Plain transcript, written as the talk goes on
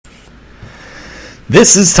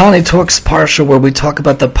This is Tani Talks Parsha, where we talk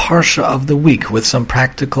about the Parsha of the week with some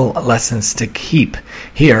practical lessons to keep.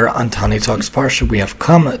 Here on Tani Talks Parsha, we have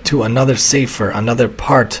come to another sefer, another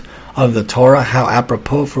part of the Torah, how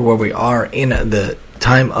apropos for where we are in the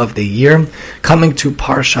time of the year, coming to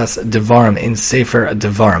Parshas Devarim in Sefer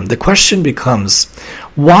Devarim. The question becomes,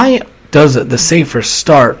 why does the sefer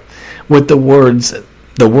start with the words?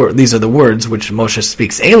 These are the words which Moshe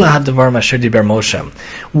speaks. Eila hadavar asher diber Moshe.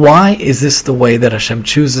 Why is this the way that Hashem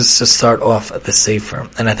chooses to start off the Sefer?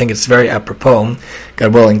 And I think it's very apropos,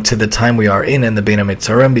 God willing, to the time we are in the Bein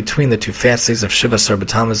HaMetzarim, between the two fast days of Shiva Asar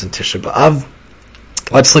B'Tammuz and Tisha B'Av.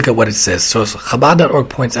 Let's look at what it says. So Chabad.org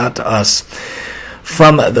points out to us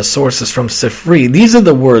from the sources from Sifri, these are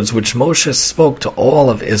the words which Moshe spoke to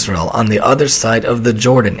all of Israel on the other side of the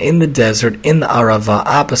Jordan, in the desert, in the Arava,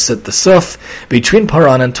 opposite the Suf, between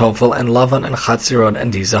Paran and Tofel, and Lavan and Chatzirot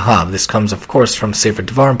and Dizahav. This comes, of course, from Sefer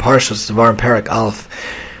Devarim, Parshas Devarim, Perek Aleph,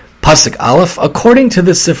 Pasuk Aleph. According to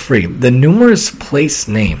the Sifri, the numerous place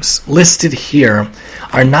names listed here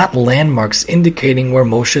are not landmarks indicating where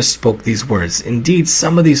Moshe spoke these words. Indeed,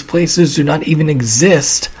 some of these places do not even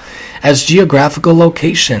exist as geographical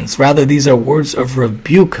locations. Rather, these are words of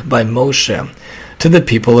rebuke by Moshe to the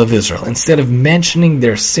people of Israel. Instead of mentioning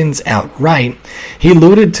their sins outright, he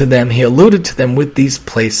alluded to them with these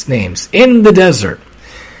place names. In the desert,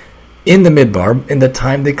 in the Midbar, in the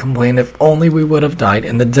time they complained, if only we would have died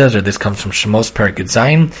in the desert. This comes from Shemos Perek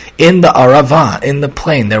Zayin. In the Arava, in the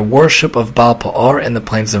plain, their worship of Baal Peor in the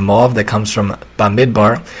plains of Moab. That comes from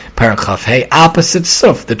Bamidbar, Perek Chaf Hey. Opposite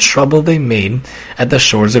Suf, the trouble they made at the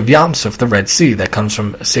shores of Yam Suf, the Red Sea. That comes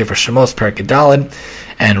from Sefer Shemos Perek Daled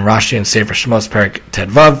and Rashi and Sefer Shemos Perek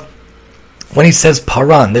Tedvav. When he says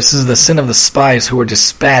Paran, this is the sin of the spies who were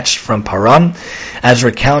dispatched from Paran, as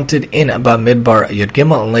recounted in Bamidbar Yud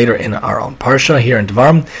Gimel and later in our own Parsha here in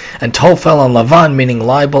Devarim. And Tofel and Lavan, meaning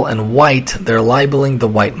libel, and white, they're libeling the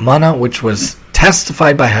white manna, which was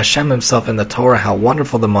testified by Hashem himself in the Torah how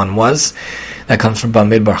wonderful the man was. That comes from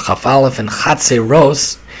Bamidbar Chaf Aleph. And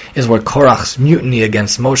Chatzeros is where Korach's mutiny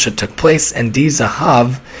against Moshe took place, and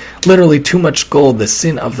Dizahav, literally too much gold, the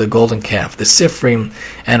sin of the golden calf, the Sifrim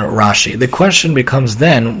and Rashi. The question becomes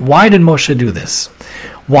then, why did Moshe do this?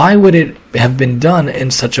 Why would it have been done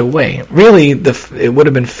in such a way? Really, it would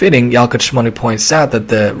have been fitting, Yalkut Shimoni points out, that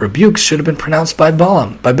the rebukes should have been pronounced by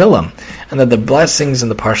Bilam, and that the blessings in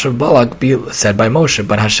the Parsha of Balak be said by Moshe.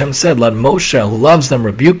 But Hashem said, let Moshe, who loves them,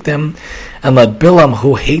 rebuke them, and let Bilam,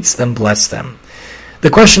 who hates them, bless them. The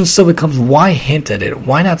question still becomes, why hint at it?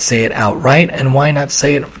 Why not say it outright, and why not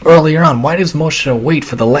say it earlier on? Why does Moshe wait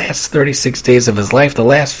for the last 36 days of his life, the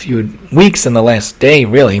last few weeks and the last day,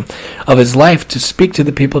 really, of his life to speak to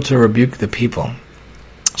the people, to rebuke the people?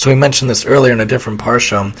 So we mentioned this earlier in a different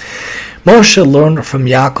parsha. Moshe learned from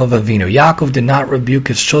Yaakov Avinu. Yaakov did not rebuke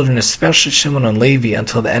his children, especially Shimon and Levi,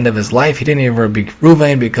 until the end of his life. He didn't even rebuke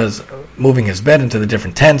Reuven because moving his bed into the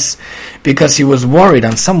different tents, because he was worried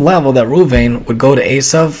on some level that Reuven would go to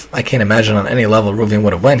Esav. I can't imagine on any level Reuven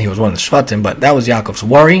would have went. He was one of the Shvatim, but that was Yaakov's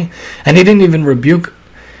worry. And he didn't even rebuke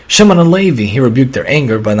Shimon and Levi. He rebuked their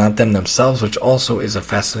anger, but not them themselves, which also is a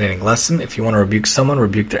fascinating lesson. If you want to rebuke someone,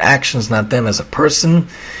 rebuke their actions, not them as a person.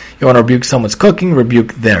 You want to rebuke someone's cooking,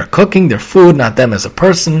 rebuke their cooking, their food, not them as a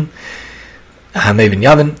person. Maven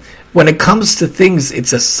Yavin. When it comes to things,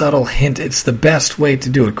 it's a subtle hint. It's the best way to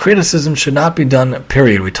do it. Criticism should not be done,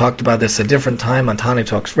 period. We talked about this a different time on Tani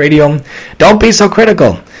Talks Radio. Don't be so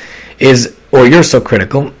critical. Or you're so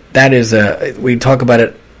critical. That is, we talk about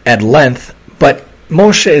it at length, but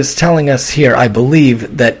Moshe is telling us here, I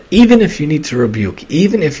believe, that even if you need to rebuke,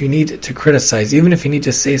 even if you need to criticize, even if you need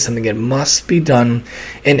to say something, it must be done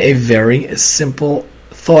in a very simple,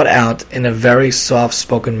 thought out, in a very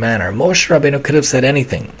soft-spoken manner. Moshe Rabbeinu could have said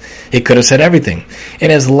anything. He could have said everything.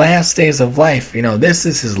 In his last days of life, this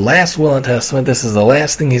is his last will and testament. This is the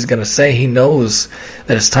last thing he's going to say. He knows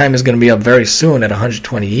that his time is going to be up very soon at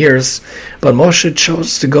 120 years. But Moshe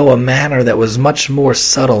chose to go a manner that was much more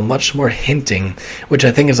subtle, much more hinting, which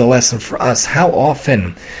I think is a lesson for us. How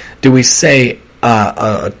often do we say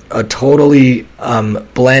a totally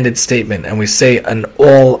blanded statement, and we say an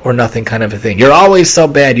all or nothing kind of a thing? You're always so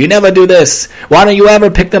bad. You never do this. Why don't you ever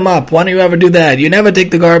pick them up? Why don't you ever do that? You never take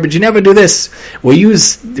the garbage. You never do this.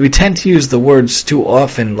 We tend to use the words too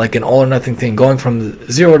often, like an all or nothing thing, going from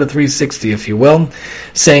 0 to 360, if you will,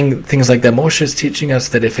 saying things like that. Moshe is teaching us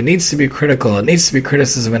that if it needs to be critical, it needs to be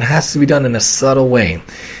criticism. It has to be done in a subtle way,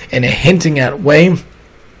 in a hinting at way.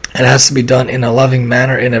 It has to be done in a loving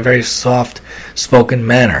manner, in a very soft soft-spoken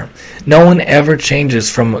manner. No one ever changes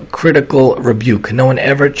from critical rebuke. No one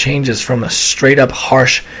ever changes from a straight-up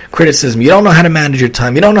harsh criticism. You don't know how to manage your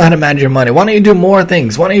time. You don't know how to manage your money. Why don't you do more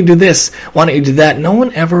things? Why don't you do this? Why don't you do that? No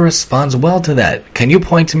one ever responds well to that. Can you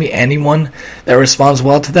point to me anyone that responds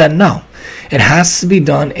well to that? No. It has to be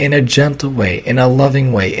done in a gentle way, in a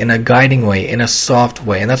loving way, in a guiding way, in a soft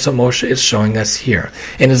way. And that's what Moshe is showing us here.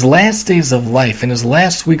 In his last days of life, in his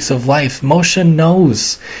last weeks of life, Moshe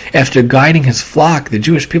knows, after guiding his flock, the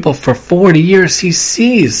Jewish people, for 40 years, he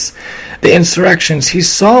sees the insurrections. He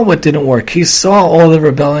saw what didn't work. He saw all the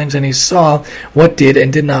rebellions, and he saw what did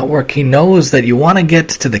and did not work. He knows that you want to get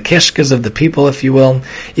to the kishkas of the people, if you will,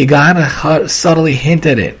 you got to subtly hint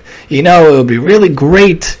at it. You know, it would be really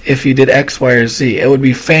great if you did X, Y, or Z. It would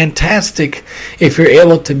be fantastic if you're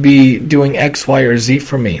able to be doing X, Y, or Z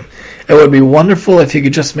for me. It would be wonderful if you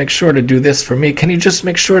could just make sure to do this for me. Can you just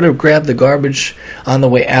make sure to grab the garbage on the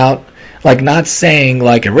way out? Like, not saying,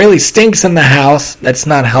 like, it really stinks in the house. That's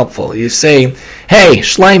not helpful. You say, hey,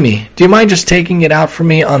 Shlomi, do you mind just taking it out for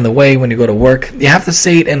me on the way when you go to work? You have to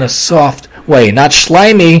say it in a soft way. Not,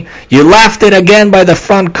 Shlomi, you left it again by the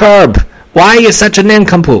front curb. Why are you such a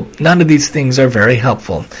nincompoop? None of these things are very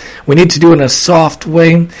helpful. We need to do it in a soft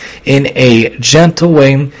way, in a gentle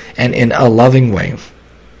way, and in a loving way.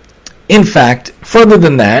 In fact, further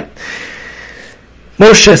than that,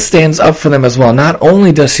 Moshe stands up for them as well. Not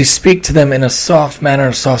only does he speak to them in a soft manner,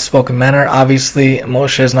 a soft-spoken manner. Obviously,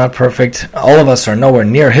 Moshe is not perfect. All of us are nowhere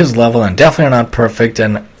near his level and definitely are not perfect.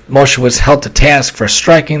 And Moshe was held to task for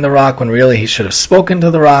striking the rock when really he should have spoken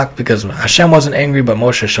to the rock because Hashem wasn't angry, but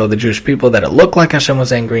Moshe showed the Jewish people that it looked like Hashem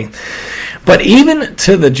was angry. But even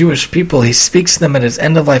to the Jewish people, he speaks to them at his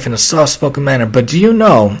end of life in a soft-spoken manner. But do you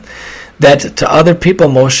know that to other people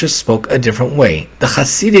Moshe spoke a different way? The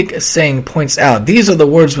Hasidic saying points out, these are the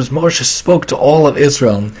words which Moshe spoke to all of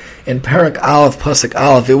Israel. In Parak Aleph, Pasuk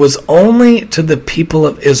Aleph, it was only to the people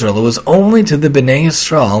of Israel, it was only to the Bnei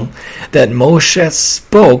Yisrael that Moshe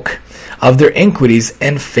spoke of their iniquities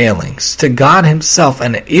and failings. To God himself,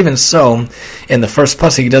 and even so, in the first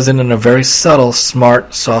pasuk, he does it in a very subtle,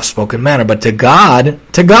 smart, soft-spoken manner. But to God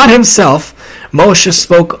himself, Moshe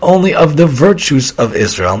spoke only of the virtues of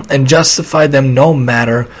Israel and justified them no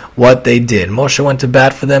matter what they did. Moshe went to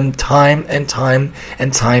bat for them time and time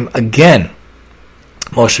and time again.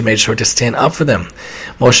 Moshe made sure to stand up for them.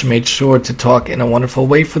 Moshe made sure to talk in a wonderful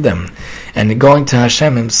way for them. And going to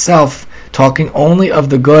Hashem himself, talking only of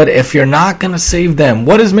the good. If you're not going to save them,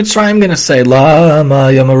 what is Mitzrayim going to say? Lama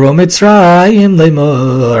yamaru Mitzrayim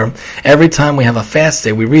lemur. Every time we have a fast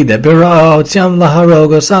day, we read that.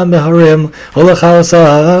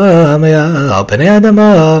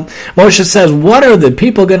 Moshe says, what are the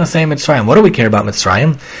people going to say in Mitzrayim? What do we care about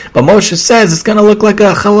Mitzrayim? But Moshe says it's going to look like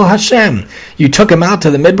a Chalal Hashem. You took them out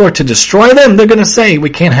to the Midbar to destroy them? They're going to say, we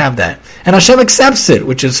can't have that. And Hashem accepts it,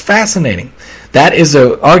 which is fascinating. That is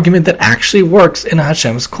an argument that actually works in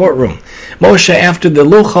Hashem's courtroom. Moshe, after the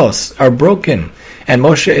luchos are broken, and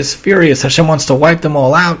Moshe is furious, Hashem wants to wipe them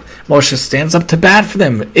all out, Moshe stands up to bat for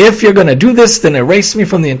them. If you're going to do this, then erase me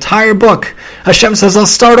from the entire book. Hashem says, I'll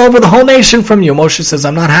start over the whole nation from you. Moshe says,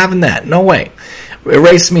 I'm not having that. No way.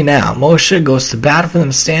 Erase me now. Moshe goes to bat for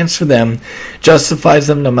them, stands for them, justifies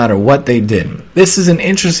them no matter what they did. This is an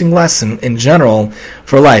interesting lesson in general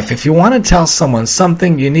for life. If you want to tell someone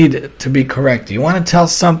something, you need to be correct. You want to tell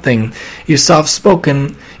something, you're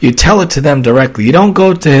soft-spoken, you tell it to them directly. You don't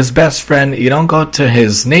go to his best friend, you don't go to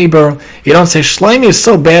his neighbor, you don't say, Shlomi is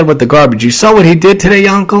so bad with the garbage. You saw what he did today,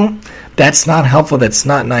 uncle? That's not helpful, that's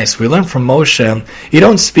not nice. We learn from Moshe, you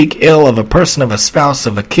don't speak ill of a person, of a spouse,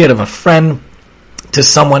 of a kid, of a friend, to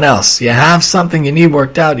someone else. You have something you need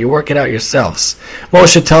worked out, you work it out yourselves.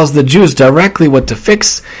 Moshe tells the Jews directly what to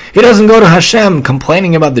fix. He doesn't go to Hashem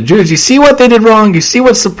complaining about the Jews. You see what they did wrong, you see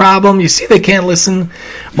what's the problem, you see they can't listen.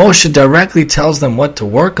 Moshe directly tells them what to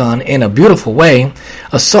work on in a beautiful way,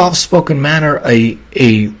 a soft-spoken manner, a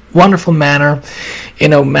wonderful manner,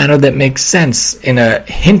 in a manner that makes sense, in a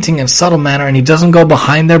hinting and subtle manner, and he doesn't go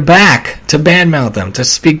behind their back to badmouth them, to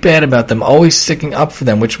speak bad about them, always sticking up for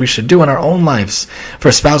them, which we should do in our own lives,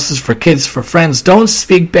 for spouses, for kids, for friends. Don't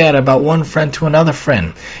speak bad about one friend to another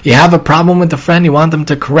friend. You have a problem with a friend, you want them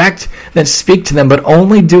to correct, then speak to them, but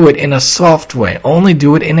only do it in a soft way, only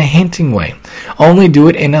do it in a hinting way, only do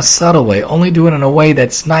it in a subtle way, only do it in a way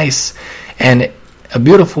that's nice and a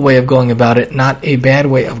beautiful way of going about it, not a bad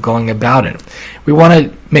way of going about it. We want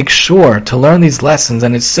to make sure to learn these lessons,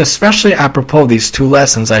 and it's especially apropos these two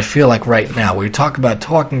lessons, I feel like right now. We talk about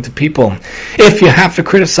talking to people. If you have to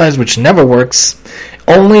criticize, which never works,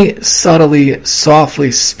 only subtly,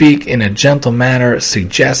 softly speak in a gentle manner,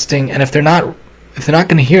 suggesting, and if they're not If they're not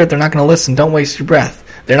going to hear it, they're not going to listen. Don't waste your breath.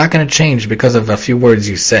 They're not going to change because of a few words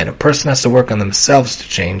you said. A person has to work on themselves to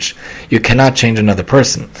change. You cannot change another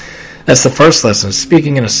person. That's the first lesson,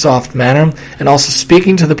 speaking in a soft manner, and also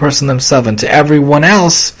speaking to the person themselves and to everyone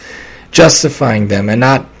else, justifying them and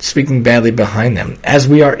not speaking badly behind them. As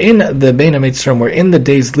we are in the Bein HaMitzurim, we're in the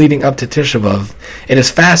days leading up to Tisha B'Av. It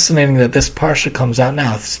is fascinating that this parsha comes out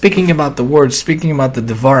now. Speaking about the words, speaking about the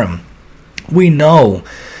Devarim, we know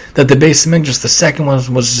that the Beis Hamikdash, the second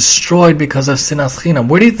one, was destroyed because of Sinas Chinam.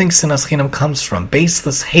 Where do you think Sinas Chinam comes from?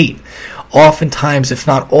 Baseless hate. Oftentimes, if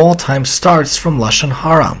not all times, starts from Lashon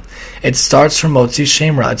Hara. It starts from Motzi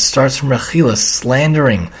Shemra. It starts from Rechila,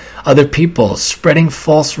 slandering other people, spreading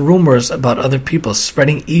false rumors about other people,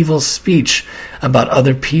 spreading evil speech about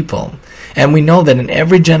other people. And we know that in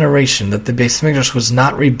every generation that the Beis Hamikdash was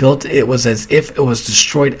not rebuilt, it was as if it was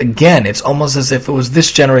destroyed again. It's almost as if it was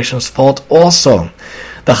this generation's fault also.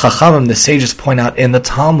 The Chachamim, the sages, point out in the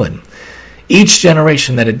Talmud, each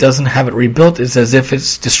generation that it doesn't have it rebuilt is as if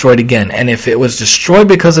it's destroyed again. And if it was destroyed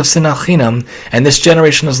because of Sinas Chinam, and this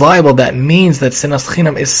generation is liable, that means that Sinas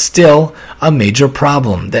Chinam is still a major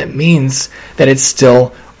problem. That means that it's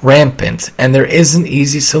still rampant, and there is an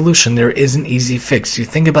easy solution. There is an easy fix. You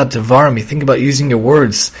think about Devarim, you think about using your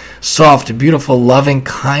words, soft, beautiful, loving,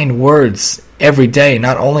 kind words every day,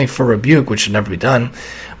 not only for rebuke, which should never be done,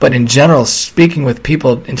 but in general, speaking with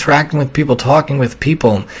people, interacting with people, talking with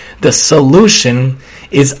people. The solution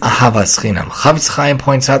is Ahavas Chinam. Chavetz Chaim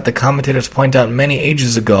points out, the commentators point out many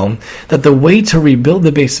ages ago, that the way to rebuild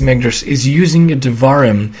the Beis Hamikdash is using your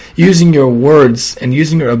Devarim, using your words, and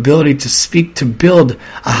using your ability to speak to build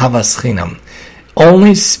Ahavas Chinam.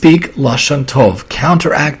 Only speak Lashon Tov.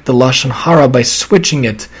 Counteract the Lashon Hara by switching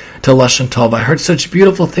it to Lashon Tov. I heard such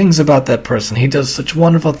beautiful things about that person. He does such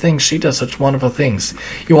wonderful things. She does such wonderful things.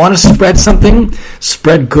 You want to spread something?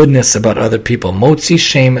 Spread goodness about other people. Motzi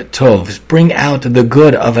Shem Tov. Bring out the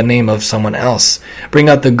good of a name of someone else. Bring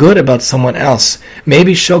out the good about someone else.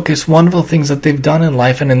 Maybe showcase wonderful things that they've done in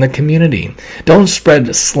life and in the community. Don't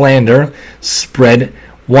spread slander. Spread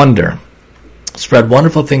wonder. Spread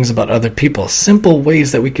wonderful things about other people. Simple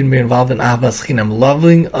ways that we can be involved in Ahavas Chinam.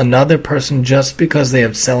 Loving another person just because they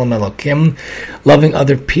have Tselem Elokim. Loving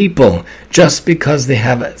other people just because they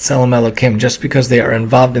have Tselem Elokim. Just because they are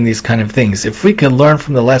involved in these kind of things. If we could learn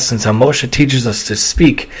from the lessons how Moshe teaches us to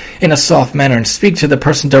speak in a soft manner and speak to the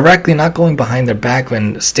person directly, not going behind their back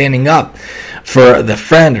and standing up for the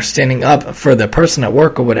friend or standing up for the person at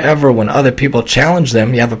work or whatever, when other people challenge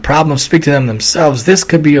them, you have a problem, speak to them themselves. This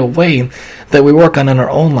could be a way that we work on in our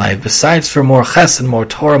own life. Besides for more chesed, more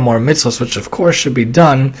Torah, more mitzvahs, which of course should be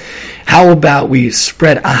done, how about we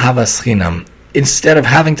spread Ahavas Chinam? Instead of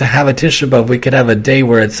having to have a Tisha B'Av, we could have a day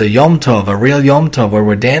where it's a Yom Tov, a real Yom Tov, where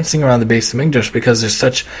we're dancing around the Beis Hamikdash because there's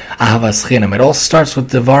such Ahavas Chinam. It all starts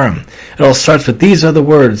with Devarim. It all starts with these are the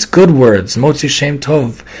words, good words, Motzi Shem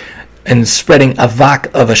Tov, and spreading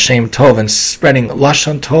avak of a Shem Tov, and spreading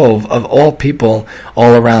Lashon Tov of all people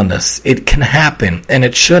all around us. It can happen, and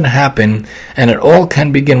it should happen, and it all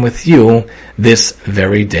can begin with you this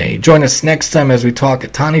very day. Join us next time as we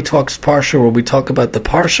talk Tani Talks Parsha, where we talk about the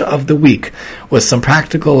Parsha of the week with some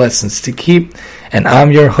practical lessons to keep, and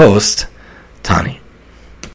I'm your host, Tani.